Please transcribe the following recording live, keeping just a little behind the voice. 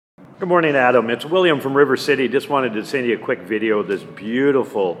Good morning, Adam. It's William from River City. Just wanted to send you a quick video of this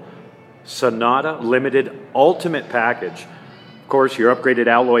beautiful Sonata Limited Ultimate Package. Of course, your upgraded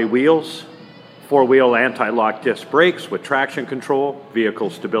alloy wheels, four-wheel anti-lock disc brakes with traction control,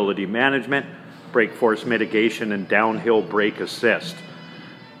 vehicle stability management, brake force mitigation, and downhill brake assist.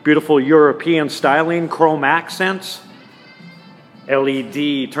 Beautiful European styling, chrome accents,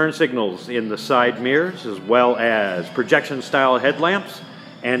 LED turn signals in the side mirrors, as well as projection-style headlamps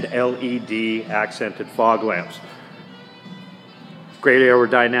and LED accented fog lamps. Great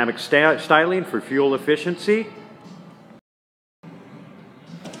aerodynamic styling for fuel efficiency.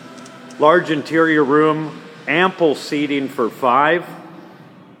 Large interior room, ample seating for 5.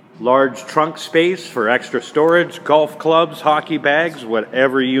 Large trunk space for extra storage, golf clubs, hockey bags,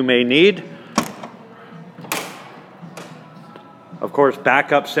 whatever you may need. Of course,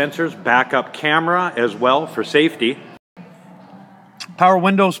 backup sensors, backup camera as well for safety. Power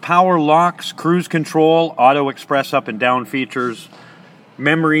windows, power locks, cruise control, auto express up and down features,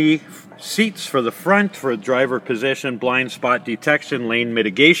 memory seats for the front for driver position, blind spot detection, lane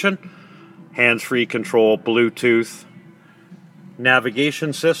mitigation, hands-free control, Bluetooth,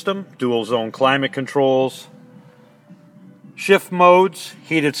 navigation system, dual zone climate controls, shift modes,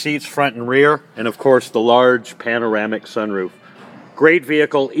 heated seats front and rear, and of course the large panoramic sunroof. Great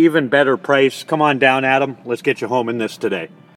vehicle, even better price. Come on down, Adam. Let's get you home in this today.